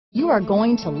You are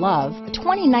going to love the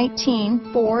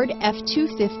 2019 Ford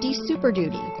F-250 Super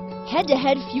Duty.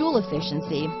 Head-to-head fuel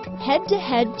efficiency,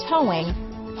 head-to-head towing,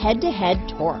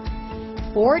 head-to-head torque.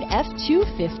 Ford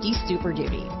F-250 Super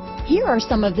Duty. Here are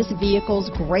some of this vehicle's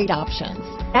great options: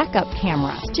 backup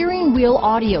camera, steering wheel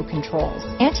audio controls,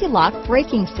 anti-lock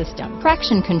braking system,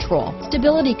 traction control,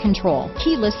 stability control,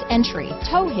 keyless entry,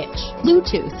 tow hitch,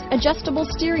 Bluetooth, adjustable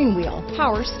steering wheel,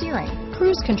 power steering,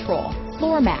 cruise control,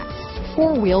 floor mats,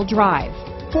 four-wheel drive,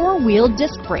 four-wheel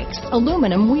disc brakes,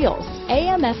 aluminum wheels,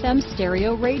 AM/FM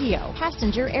stereo radio,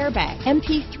 passenger airbag,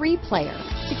 MP3 player,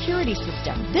 security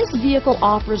system. This vehicle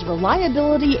offers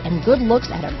reliability and good looks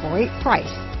at a great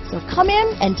price. So come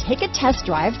in and take a test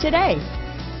drive today.